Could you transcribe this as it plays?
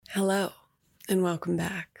Hello, and welcome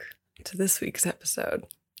back to this week's episode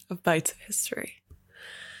of Bites of History.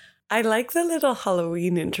 I like the little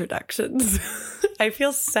Halloween introductions. I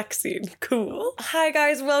feel sexy and cool. Hi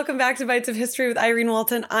guys, welcome back to Bites of History with Irene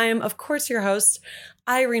Walton. I am, of course, your host,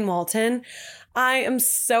 Irene Walton. I am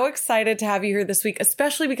so excited to have you here this week,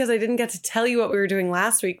 especially because I didn't get to tell you what we were doing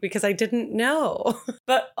last week because I didn't know.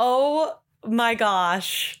 But oh my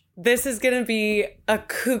gosh. This is going to be a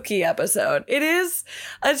kooky episode. It is.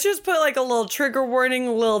 Let's just put like a little trigger warning,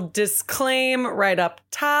 a little disclaim right up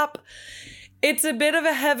top. It's a bit of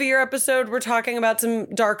a heavier episode. We're talking about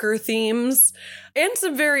some darker themes and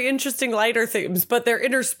some very interesting lighter themes, but they're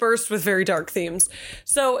interspersed with very dark themes.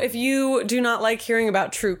 So if you do not like hearing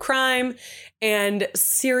about true crime and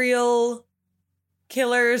serial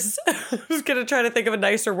killers, I was going to try to think of a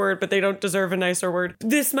nicer word, but they don't deserve a nicer word.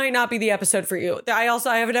 This might not be the episode for you. I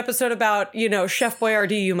have an episode about, Chef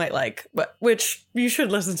Boyardee you might like, which you should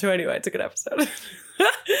listen to anyway. It's a good episode.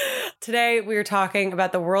 Today, we are talking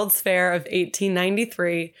about the World's Fair of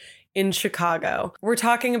 1893 in Chicago. We're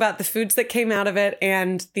talking about the foods that came out of it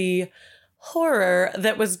and the horror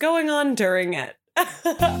that was going on during it.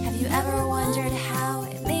 Have you ever wondered how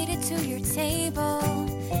it made it to your table?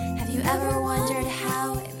 Have you ever wondered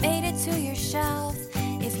how it made it to your shelf?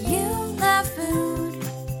 If you love food,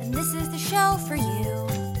 then this is the show for you.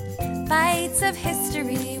 Bites of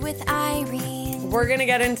History with Irene. We're going to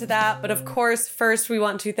get into that, but of course, first we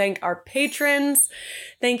want to thank our patrons.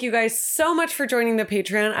 Thank you guys so much for joining the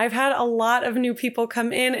Patreon. I've had a lot of new people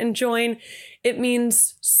come in and join. It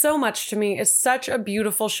means so much to me. It's such a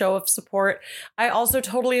beautiful show of support. I also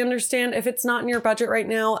totally understand if it's not in your budget right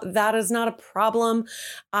now, that is not a problem.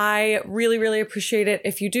 I really, really appreciate it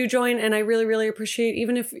if you do join. And I really, really appreciate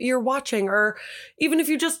even if you're watching or even if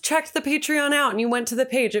you just checked the Patreon out and you went to the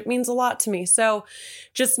page, it means a lot to me. So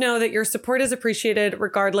just know that your support is appreciated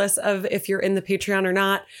regardless of if you're in the Patreon or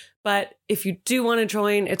not. But if you do want to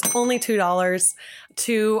join, it's only $2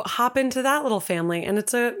 to hop into that little family. And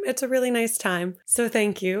it's a really nice time. So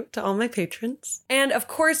thank you to all my patrons. And of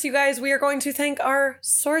course, you guys, we are going to thank our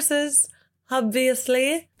sources.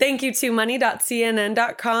 Obviously. Thank you to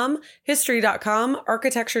money.cnn.com, history.com,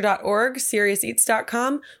 architecture.org,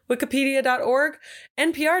 seriouseats.com, wikipedia.org,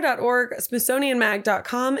 npr.org,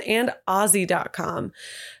 smithsonianmag.com, and aussie.com.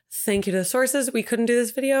 Thank you to the sources. We couldn't do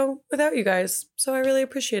this video without you guys, so I really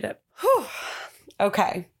appreciate it. Whew.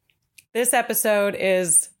 Okay. This episode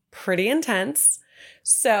is pretty intense,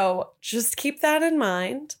 so just keep that in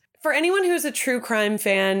mind. For anyone who's a true crime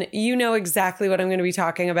fan, you know exactly what I'm going to be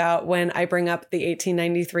talking about when I bring up the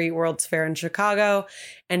 1893 World's Fair in Chicago.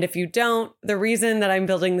 And if you don't, the reason that I'm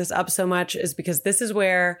building this up so much is because this is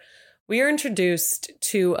where we are introduced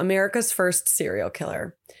to America's first serial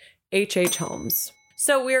killer, H.H. Holmes.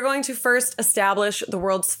 So we are going to first establish the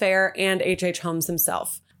World's Fair and H.H. Holmes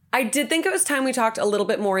himself. I did think it was time we talked a little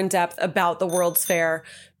bit more in depth about the World's Fair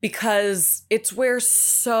because it's where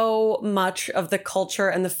so much of the culture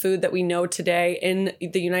and the food that we know today in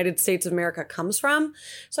the United States of America comes from.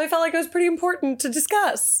 So I felt like it was pretty important to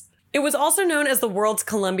discuss. It was also known as the World's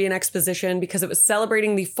Columbian Exposition because it was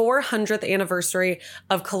celebrating the 400th anniversary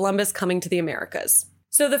of Columbus coming to the Americas.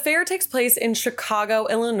 So the fair takes place in Chicago,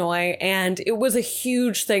 Illinois, and it was a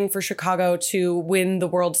huge thing for Chicago to win the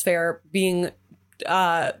World's Fair, being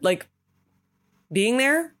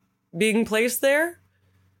there, being placed there,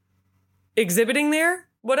 exhibiting there,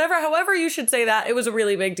 however you should say that. It was a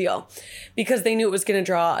really big deal because they knew it was going to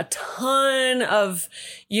draw a ton of,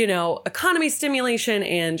 economy stimulation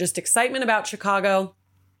and just excitement about Chicago.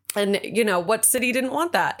 And, what city didn't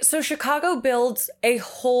want that? So Chicago builds a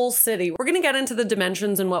whole city. We're going to get into the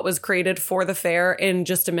dimensions and what was created for the fair in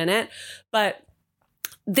just a minute. But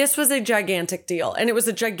this was a gigantic deal and it was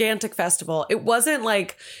a gigantic festival. It wasn't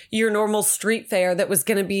like your normal street fair that was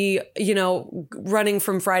going to be, running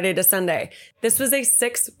from Friday to Sunday. This was a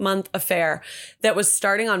 6-month affair that was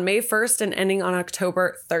starting on May 1st and ending on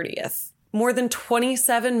October 30th. More than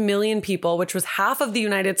 27 million people, which was half of the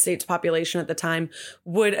United States population at the time,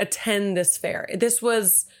 would attend this fair. This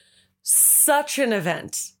was such an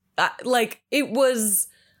event.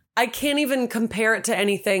 I can't even compare it to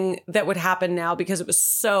anything that would happen now because it was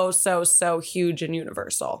so huge and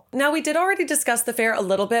universal. Now, we did already discuss the fair a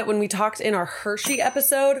little bit when we talked in our Hershey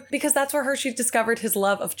episode, because that's where Hershey discovered his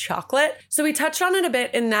love of chocolate. So we touched on it a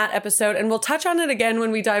bit in that episode, and we'll touch on it again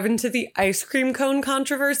when we dive into the ice cream cone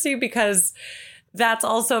controversy, because That's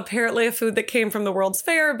also apparently a food that came from the World's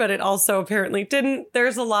Fair, but it also apparently didn't.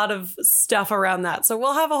 There's a lot of stuff around that. So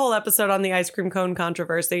we'll have a whole episode on the ice cream cone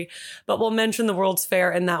controversy, but we'll mention the World's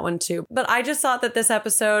Fair in that one too. But I just thought that this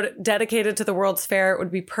episode dedicated to the World's Fair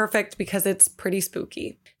would be perfect because it's pretty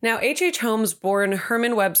spooky. Now, H.H. Holmes, born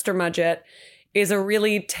Herman Webster Mudgett, is a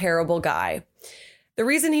really terrible guy. The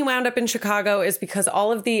reason he wound up in Chicago is because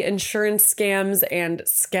all of the insurance scams and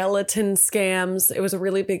skeleton scams, it was a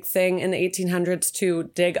really big thing in the 1800s to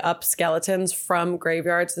dig up skeletons from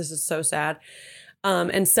graveyards. This is so sad.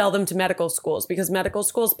 And sell them to medical schools because medical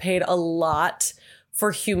schools paid a lot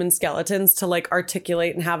for human skeletons to like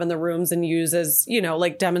articulate and have in the rooms and use as, you know,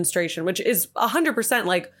 like demonstration, which is 100%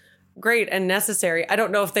 like great and necessary. I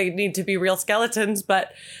don't know if they need to be real skeletons,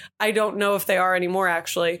 but I don't know if they are anymore,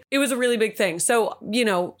 actually. It was a really big thing. So, you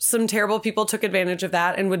know, some terrible people took advantage of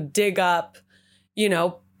that and would dig up, you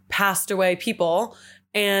know, passed away people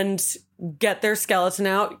and get their skeleton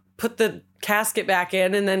out, put the casket back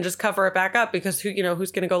in, and then just cover it back up because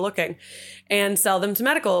who's going to go looking, and sell them to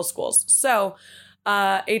medical schools. So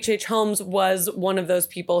H.H. Holmes was one of those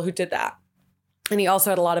people who did that. And he also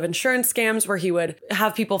had a lot of insurance scams where he would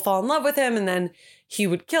have people fall in love with him and then he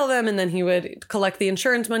would kill them and then he would collect the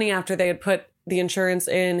insurance money after they had put the insurance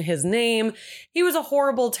in his name. He was a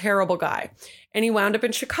horrible, terrible guy. And he wound up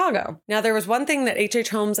in Chicago. Now, there was one thing that H.H.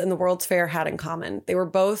 Holmes and the World's Fair had in common. They were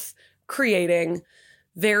both creating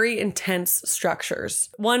very intense structures.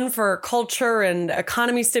 One for culture and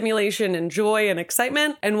economy stimulation and joy and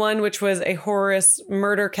excitement, and one which was a Horus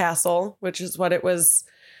murder castle, which is what it was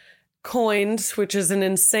coined, which is an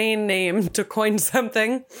insane name to coin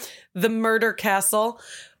something, the murder castle.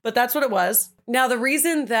 But that's what it was. Now, the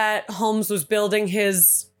reason that Holmes was building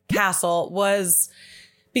his castle was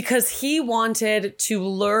because he wanted to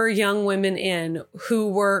lure young women in who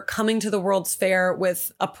were coming to the World's Fair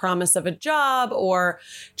with a promise of a job or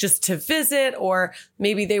just to visit, or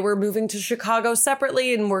maybe they were moving to Chicago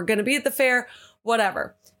separately and were going to be at the fair,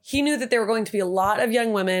 whatever. He knew that there were going to be a lot of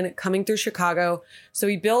young women coming through Chicago. So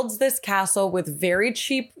he builds this castle with very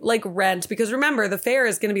cheap like rent, because remember, the fair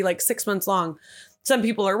is going to be like 6 months long. Some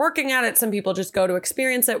people are working at it. Some people just go to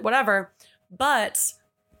experience it, whatever. But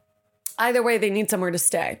either way, they need somewhere to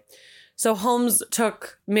stay. So Holmes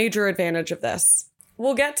took major advantage of this.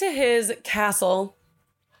 We'll get to his castle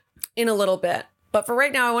in a little bit. But for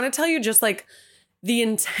right now, I want to tell you just like the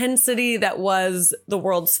intensity that was the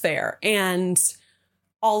World's Fair and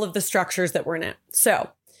all of the structures that were in it.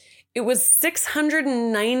 So it was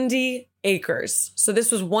 690 acres. So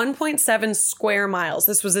this was 1.7 square miles.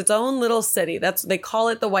 This was its own little city. They call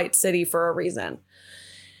it the White City for a reason.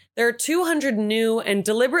 There are 200 new and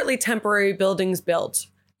deliberately temporary buildings built,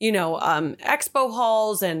 expo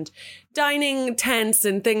halls and dining tents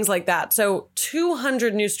and things like that. So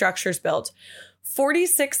 200 new structures built.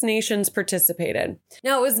 46 nations participated.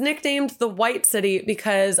 Now, it was nicknamed the White City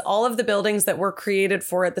because all of the buildings that were created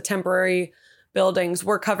for it, the temporary buildings,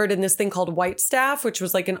 were covered in this thing called white staff, which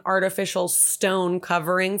was like an artificial stone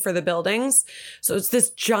covering for the buildings. So it's this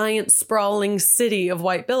giant sprawling city of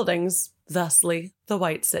white buildings, thusly the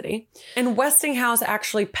White City. And Westinghouse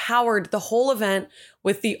actually powered the whole event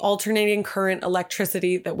with the alternating current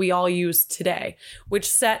electricity that we all use today,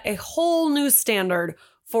 which set a whole new standard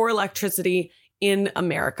for electricity in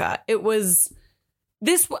America. It was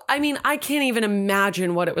this, I can't even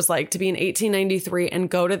imagine what it was like to be in 1893 and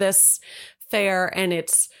go to this fair, and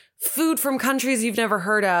it's food from countries you've never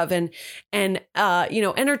heard of and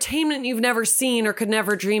entertainment you've never seen or could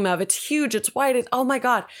never dream of. It's huge. It's white. Oh my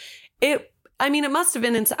God. It must have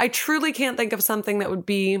been, I truly can't think of something that would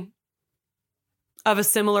be of a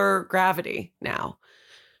similar gravity now.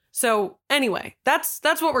 So anyway, that's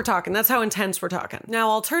what we're talking. That's how intense we're talking. Now,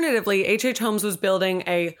 alternatively, H.H. Holmes was building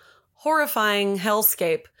a horrifying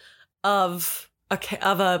hellscape of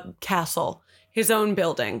a castle, his own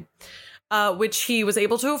building, which he was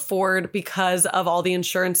able to afford because of all the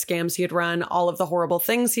insurance scams he had run, all of the horrible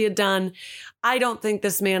things he had done. I don't think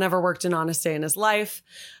this man ever worked an honest day in his life.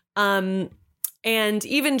 And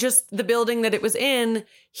even just the building that it was in,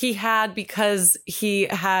 he had because he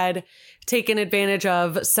had taken advantage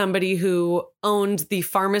of somebody who owned the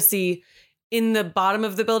pharmacy in the bottom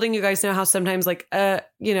of the building. You guys know how sometimes like, an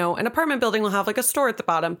apartment building will have like a store at the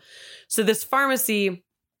bottom. So this pharmacy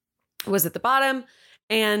was at the bottom,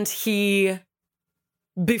 and he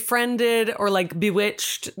befriended or like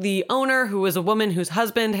bewitched the owner, who was a woman whose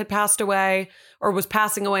husband had passed away or was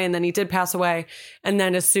passing away. And then he did pass away. And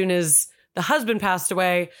then as soon as the husband passed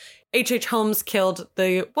away, H.H. Holmes killed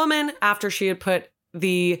the woman after she had put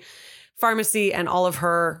the pharmacy and all of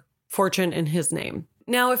her fortune in his name.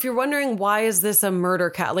 Now, if you're wondering, why is this a murder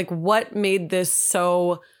cat? Like, what made this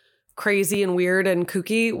so crazy and weird and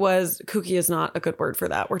kooky is not a good word for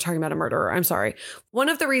that. We're talking about a murderer. I'm sorry. One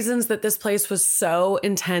of the reasons that this place was so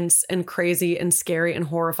intense and crazy and scary and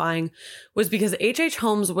horrifying was because H.H.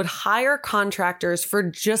 Holmes would hire contractors for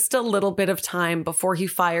just a little bit of time before he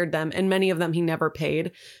fired them. And many of them he never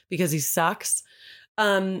paid because he sucks.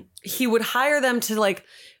 He would hire them to like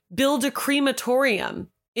build a crematorium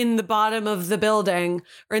in the bottom of the building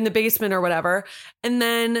or in the basement or whatever. And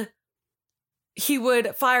then he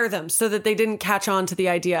would fire them so that they didn't catch on to the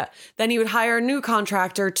idea. Then he would hire a new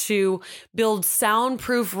contractor to build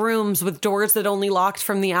soundproof rooms with doors that only locked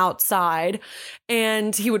from the outside.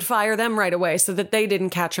 And he would fire them right away so that they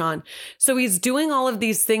didn't catch on. So he's doing all of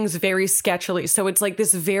these things very sketchily. So it's like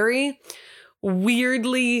this very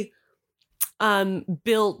weirdly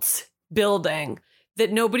built building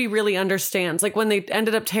that nobody really understands. Like when they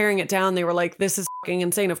ended up tearing it down, they were like, this is fucking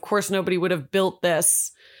insane. Of course, nobody would have built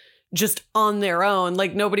this just on their own.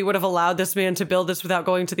 Like nobody would have allowed this man to build this without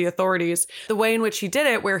going to the authorities. The way in which he did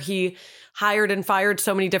it, where he hired and fired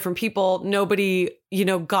so many different people, nobody,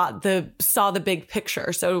 saw the big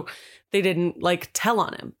picture. So they didn't like tell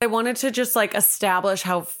on him. I wanted to just like establish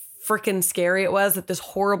how freaking scary it was that this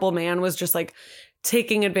horrible man was just like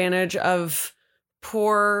taking advantage of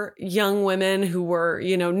poor young women who were,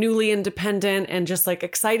 newly independent and just like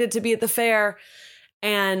excited to be at the fair.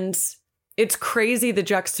 And it's crazy, the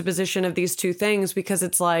juxtaposition of these two things, because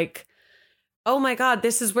it's like, oh my God,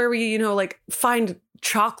 this is where we, find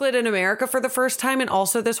chocolate in America for the first time. And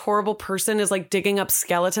also this horrible person is like digging up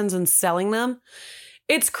skeletons and selling them.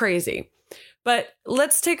 It's crazy. But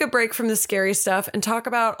let's take a break from the scary stuff and talk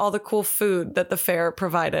about all the cool food that the fair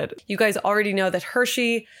provided. You guys already know that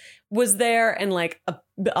Hershey was there and like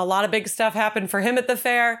a lot of big stuff happened for him at the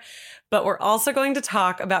fair. But we're also going to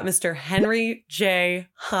talk about Mr. Henry J.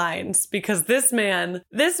 Heinz, because this man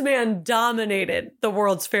dominated the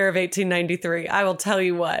World's Fair of 1893. I will tell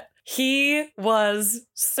you what, he was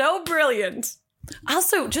so brilliant.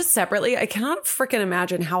 Also, just separately, I cannot freaking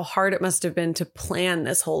imagine how hard it must have been to plan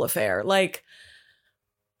this whole affair. Like,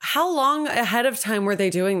 how long ahead of time were they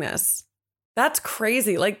doing this? That's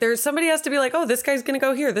crazy. Like somebody has to be like, oh, this guy's going to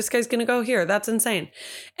go here. This guy's going to go here. That's insane.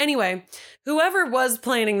 Anyway, whoever was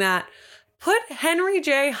planning that put Henry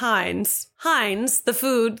J. Heinz, the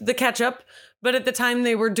food, the ketchup, but at the time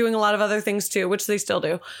they were doing a lot of other things too, which they still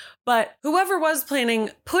do. But whoever was planning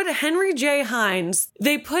put Henry J. Heinz,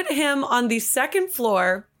 they put him on the second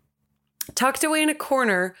floor, tucked away in a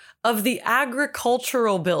corner of the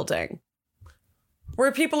agricultural building,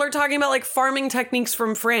 where people are talking about like farming techniques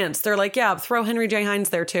from France. They're like, yeah, throw Henry J. Heinz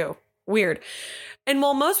there too. Weird. And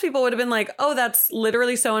while most people would have been like, oh, that's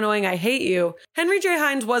literally so annoying, I hate you, Henry J.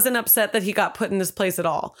 Heinz wasn't upset that he got put in this place at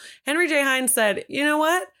all. Henry J. Heinz said, you know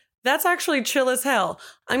what? That's actually chill as hell.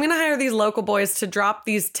 I'm going to hire these local boys to drop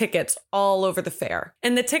these tickets all over the fair.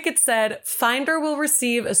 And the ticket said, finder will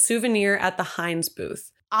receive a souvenir at the Heinz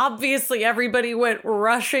booth. Obviously, everybody went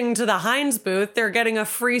rushing to the Heinz booth. They're getting a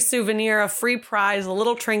free souvenir, a free prize, a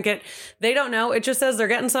little trinket. They don't know. It just says they're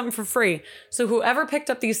getting something for free. So whoever picked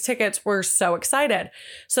up these tickets were so excited.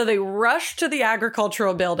 So they rush to the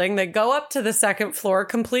agricultural building. They go up to the second floor,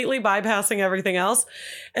 completely bypassing everything else.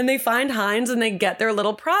 And they find Heinz and they get their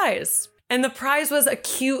little prize. And the prize was a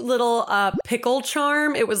cute little pickle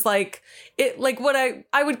charm. It was like what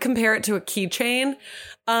I would compare it to a keychain.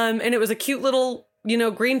 And it was a cute little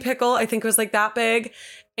green pickle. I think it was like that big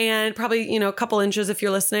and probably, a couple inches if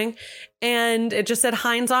you're listening. And it just said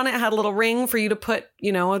Heinz on it. It had a little ring for you to put,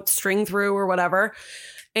 a string through or whatever.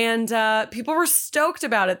 And people were stoked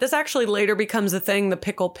about it. This actually later becomes a thing, the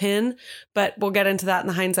pickle pin, but we'll get into that in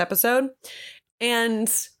the Heinz episode. And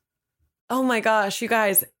oh my gosh, you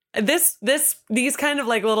guys, these kind of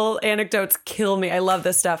like little anecdotes kill me. I love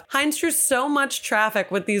this stuff. Heinz drew so much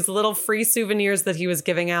traffic with these little free souvenirs that he was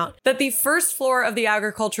giving out that the first floor of the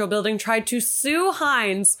agricultural building tried to sue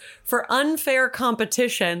Heinz for unfair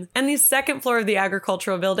competition. And the second floor of the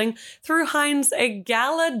agricultural building threw Heinz a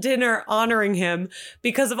gala dinner honoring him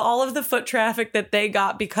because of all of the foot traffic that they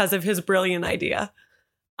got because of his brilliant idea.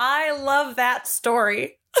 I love that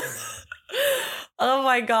story. Oh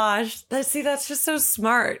my gosh. That's just so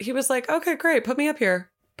smart. He was like, okay, great. Put me up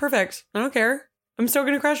here. Perfect. I don't care. I'm still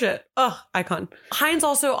going to crush it. Oh, icon. Heinz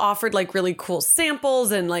also offered like really cool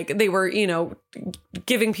samples and like they were,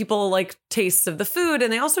 giving people like tastes of the food.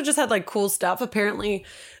 And they also just had like cool stuff. Apparently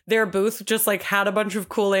their booth just like had a bunch of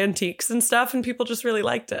cool antiques and stuff and people just really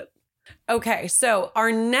liked it. Okay. So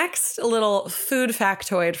our next little food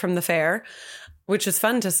factoid from the fair, which is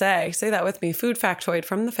fun to say. Say that with me. Food factoid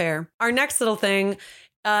from the fair. Our next little thing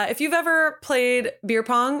If you've ever played beer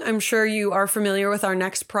pong, I'm sure you are familiar with our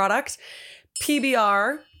next product.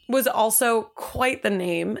 PBR was also quite the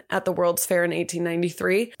name at the World's Fair in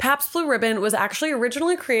 1893. Pabst Blue Ribbon was actually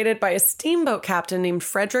originally created by a steamboat captain named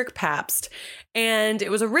Frederick Pabst, and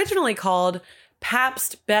it was originally called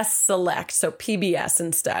Pabst Best Select, so PBS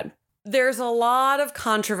instead. There's a lot of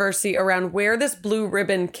controversy around where this blue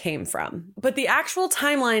ribbon came from, but the actual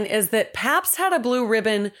timeline is that Pabst had a blue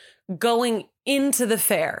ribbon going into the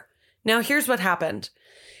fair. Now, here's what happened.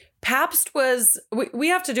 Pabst was, we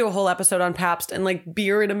have to do a whole episode on Pabst and like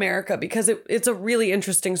beer in America because it's a really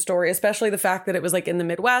interesting story, especially the fact that it was like in the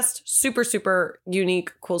Midwest. Super, super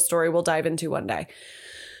unique, cool story we'll dive into one day.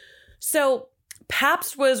 So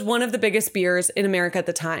Pabst was one of the biggest beers in America at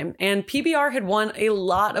the time, and PBR had won a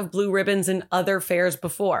lot of blue ribbons in other fairs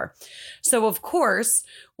before. So of course,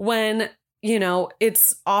 when,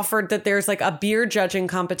 it's offered that there's like a beer judging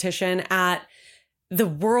competition at the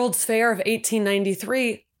World's Fair of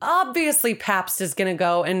 1893, obviously Pabst is going to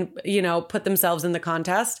go and, put themselves in the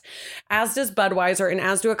contest, as does Budweiser and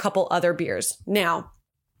as do a couple other beers. Now,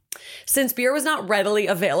 since beer was not readily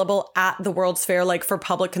available at the World's Fair, like for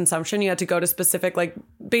public consumption, you had to go to specific, like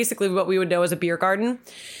basically what we would know as a beer garden.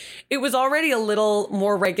 It was already a little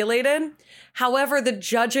more regulated. However, the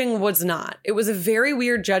judging was not. It was a very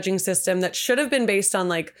weird judging system that should have been based on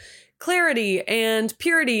like clarity and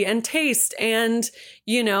purity and taste and,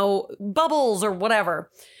 bubbles or whatever.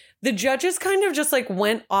 The judges kind of just like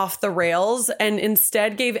went off the rails and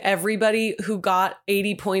instead gave everybody who got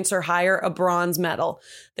 80 points or higher a bronze medal.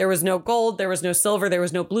 There was no gold, there was no silver, there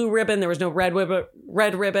was no blue ribbon, there was no red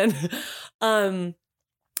ribbon.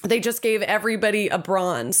 They just gave everybody a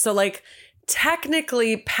bronze. So like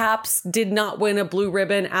technically Pabst did not win a blue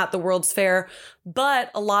ribbon at the World's Fair, but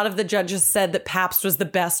a lot of the judges said that Pabst was the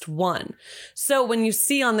best one. So when you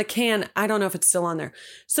see on the can, I don't know if it's still on there.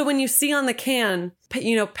 So when you see on the can,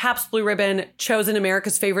 Pabst Blue Ribbon chosen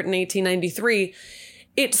America's favorite in 1893,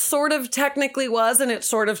 it sort of technically was and it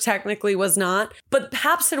sort of technically was not. But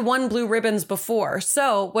Pabst had won blue ribbons before.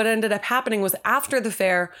 So what ended up happening was after the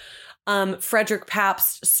fair, Frederick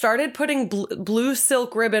Pabst started putting blue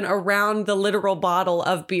silk ribbon around the literal bottle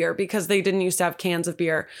of beer because they didn't used to have cans of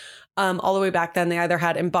beer. All the way back then, they either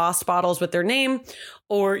had embossed bottles with their name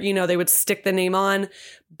or, they would stick the name on.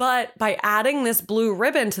 But by adding this blue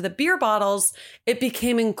ribbon to the beer bottles, it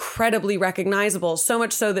became incredibly recognizable. So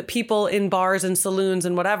much so that people in bars and saloons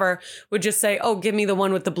and whatever would just say, oh, give me the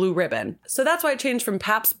one with the blue ribbon. So that's why it changed from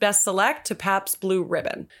Pabst Best Select to Pabst Blue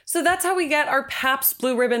Ribbon. So that's how we get our Pabst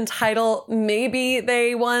Blue Ribbon title. Maybe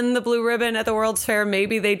they won the blue ribbon at the World's Fair.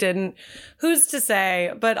 Maybe they didn't. Who's to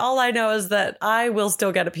say? But all I know is that I will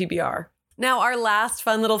still get a PBR. Now, our last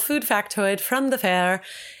fun little food factoid from the fair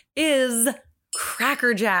is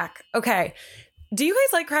Cracker Jack. Okay. Do you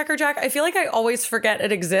guys like Cracker Jack? I feel like I always forget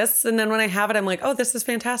it exists. And then when I have it, I'm like, oh, this is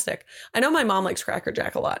fantastic. I know my mom likes Cracker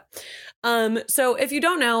Jack a lot. So if you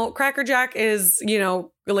don't know, Cracker Jack is,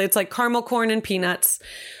 it's like caramel corn and peanuts,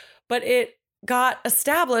 but it got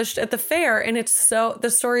established at the fair, and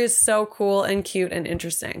the story is so cool and cute and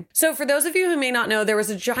interesting. So for those of you who may not know, there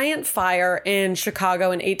was a giant fire in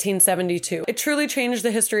Chicago in 1872. It truly changed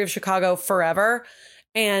the history of Chicago forever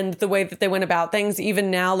and the way that they went about things.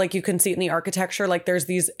 Even now, like you can see it in the architecture, like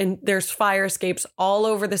there's fire escapes all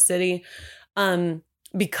over the city.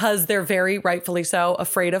 Because they're very rightfully so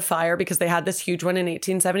afraid of fire because they had this huge one in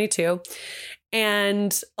 1872.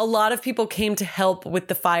 And a lot of people came to help with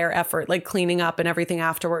the fire effort, like cleaning up and everything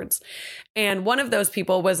afterwards. And one of those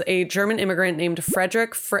people was a German immigrant named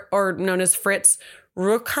Frederick, or known as Fritz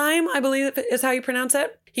Ruckheim, I believe is how you pronounce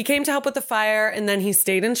it. He came to help with the fire, and then he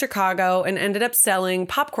stayed in Chicago and ended up selling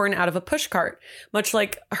popcorn out of a pushcart. Much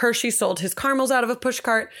like Hershey sold his caramels out of a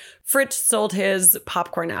pushcart, Fritz sold his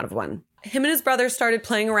popcorn out of one. Him and his brother started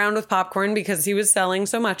playing around with popcorn because he was selling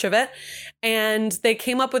so much of it. And they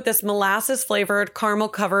came up with this molasses flavored, caramel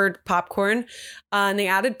covered popcorn. And they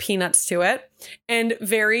added peanuts to it. And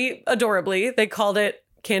very adorably, they called it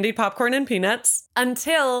candied popcorn and peanuts,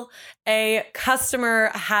 until a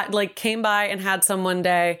customer came by and had some one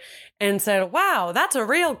day and said, wow, that's a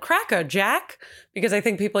real Cracker Jack. Because I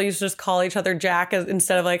think people used to just call each other Jack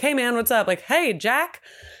instead of like, hey man, what's up? Like, hey, Jack.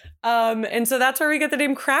 And so that's where we get the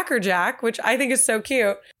name Cracker Jack, which I think is so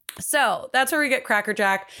cute. So that's where we get Cracker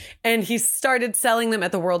Jack. And he started selling them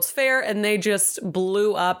at the World's Fair, and they just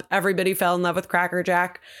blew up. Everybody fell in love with Cracker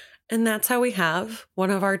Jack. And that's how we have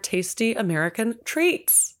one of our tasty American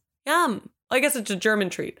treats. Yum. I guess it's a German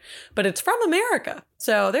treat, but it's from America.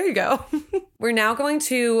 So there you go. We're now going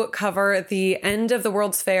to cover the end of the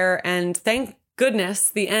World's Fair, and thank goodness,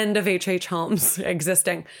 the end of H.H. Holmes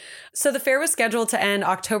existing. So the fair was scheduled to end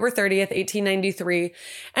October 30th, 1893.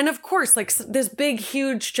 And of course, like this big,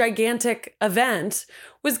 huge, gigantic event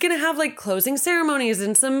was going to have like closing ceremonies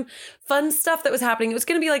and some fun stuff that was happening. It was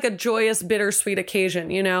going to be like a joyous, bittersweet occasion,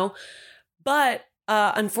 you know? But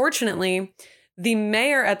unfortunately, the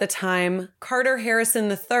mayor at the time, Carter Harrison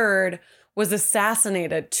III, was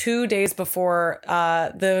assassinated 2 days before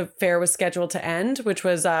the fair was scheduled to end, which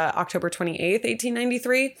was October 28th,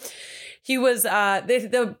 1893. He was,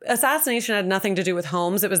 the assassination had nothing to do with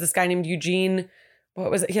Holmes. It was this guy named Eugene, what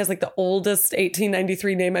was it? He has like the oldest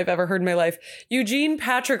 1893 name I've ever heard in my life. Eugene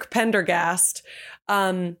Patrick Pendergast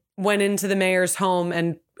went into the mayor's home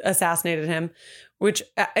and assassinated him, which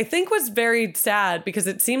I think was very sad because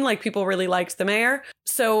it seemed like people really liked the mayor.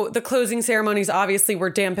 So the closing ceremonies obviously were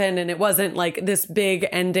dampened and it wasn't like this big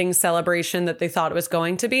ending celebration that they thought it was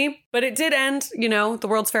going to be. But it did end, you know, the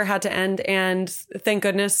World's Fair had to end. And thank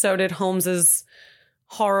goodness, so did Holmes's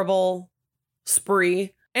horrible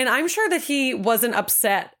spree. And I'm sure that he wasn't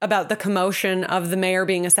upset about the commotion of the mayor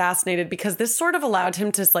being assassinated because this sort of allowed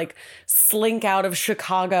him to like slink out of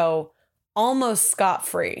Chicago almost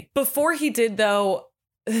scot-free. Before he did, though,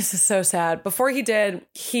 this is so sad. Before he did,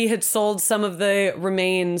 he had sold some of the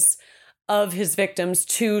remains of his victims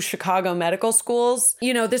to Chicago medical schools.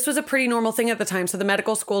 You know, this was a pretty normal thing at the time. So the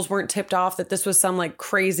medical schools weren't tipped off that this was some like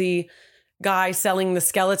crazy guy selling the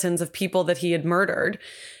skeletons of people that he had murdered.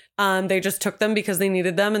 They just took them because they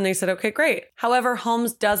needed them and they said, okay, great. However,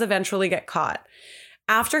 Holmes does eventually get caught.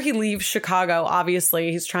 After he leaves Chicago,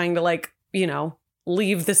 obviously, he's trying to like, you know,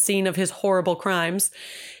 leave the scene of his horrible crimes.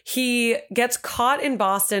 He gets caught in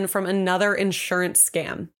Boston from another insurance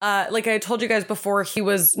scam. Like I told you guys before, he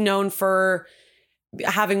was known for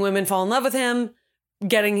having women fall in love with him,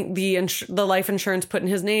 getting the life insurance put in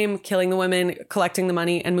his name, killing the women, collecting the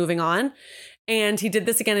money, and moving on. And he did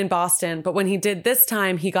this again in Boston. But when he did this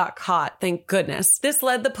time, he got caught. Thank goodness. This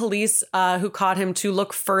led the police who caught him to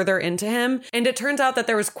look further into him. And it turns out that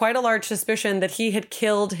there was quite a large suspicion that he had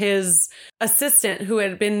killed his assistant who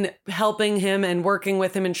had been helping him and working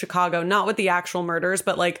with him in Chicago, not with the actual murders,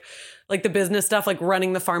 but like the business stuff, like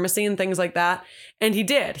running the pharmacy and things like that. And he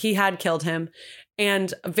did. He had killed him.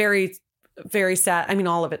 And very, very sad. I mean,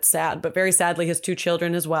 all of it's sad, but very sadly, his 2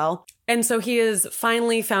 children as well. And so he is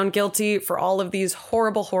finally found guilty for all of these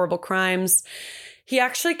horrible, horrible crimes. He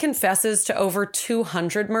actually confesses to over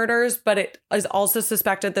 200 murders, but it is also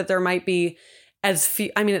suspected that there might be as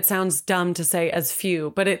few. I mean, it sounds dumb to say as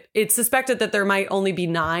few, but it's suspected that there might only be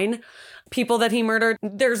 9 people that he murdered.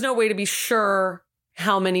 There's no way to be sure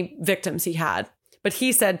how many victims he had, but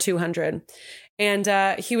he said 200.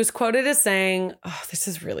 And he was quoted as saying, oh, this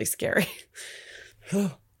is really scary.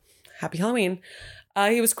 Happy Halloween.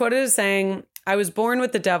 He was quoted as saying, I was born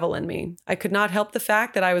with the devil in me. I could not help the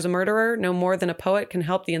fact that I was a murderer no more than a poet can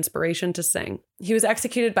help the inspiration to sing. He was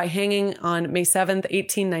executed by hanging on May 7th,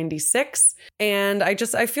 1896. And I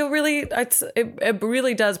feel really, it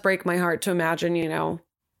really does break my heart to imagine, you know,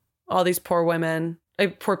 all these poor women,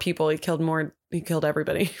 poor people. He killed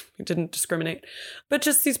everybody. He didn't discriminate. But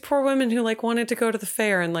just these poor women who like wanted to go to the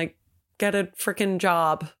fair and like get a freaking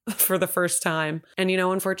job for the first time. And, you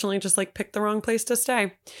know, unfortunately just like picked the wrong place to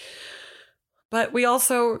stay. But we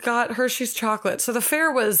also got Hershey's chocolate. So the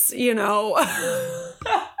fair was, you know,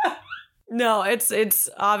 no, it's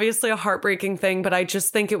obviously a heartbreaking thing, but I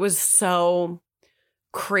just think it was so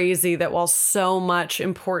crazy that while so much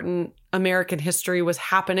important American history was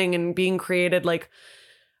happening and being created, like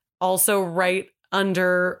also right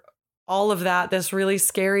under all of that, this really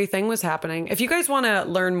scary thing was happening. If you guys want to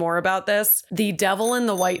learn more about this, The Devil in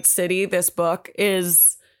the White City, this book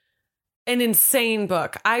is an insane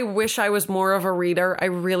book. I wish I was more of a reader. I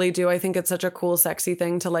really do. I think it's such a cool, sexy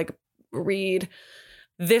thing to like read.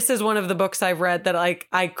 This is one of the books I've read that like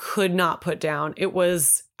I could not put down. It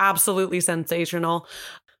was absolutely sensational.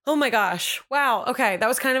 Oh my gosh. Wow. Okay. That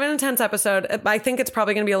was kind of an intense episode. I think it's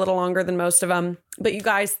probably going to be a little longer than most of them. But you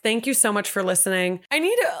guys, thank you so much for listening. I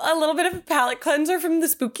need a little bit of a palate cleanser from the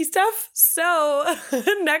spooky stuff. So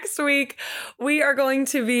next week, we are going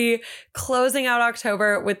to be closing out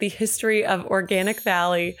October with the history of Organic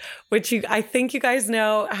Valley, which I think you guys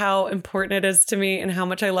know how important it is to me and how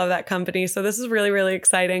much I love that company. So this is really, really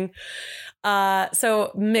exciting.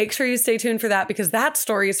 So make sure you stay tuned for that because that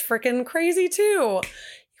story is freaking crazy too.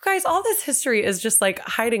 Guys, all this history is just like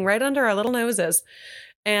hiding right under our little noses.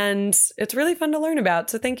 And it's really fun to learn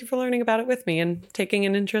about. So thank you for learning about it with me and taking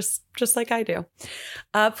an interest just like I do.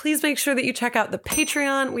 Please make sure that you check out the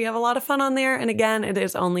Patreon. We have a lot of fun on there. And again, it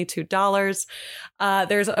is only $2.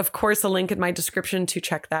 There's, of course, a link in my description to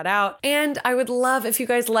check that out. And I would love if you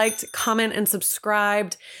guys liked, comment, and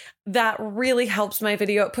subscribed. That really helps my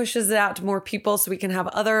video. It pushes it out to more people so we can have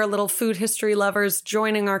other little food history lovers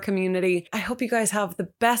joining our community. I hope you guys have the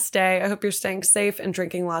best day. I hope you're staying safe and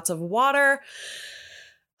drinking lots of water.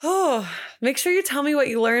 Oh, make sure you tell me what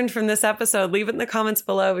you learned from this episode. Leave it in the comments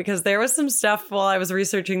below because there was some stuff while I was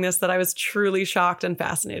researching this that I was truly shocked and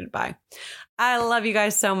fascinated by. I love you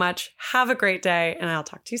guys so much. Have a great day, and I'll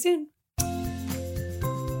talk to you soon.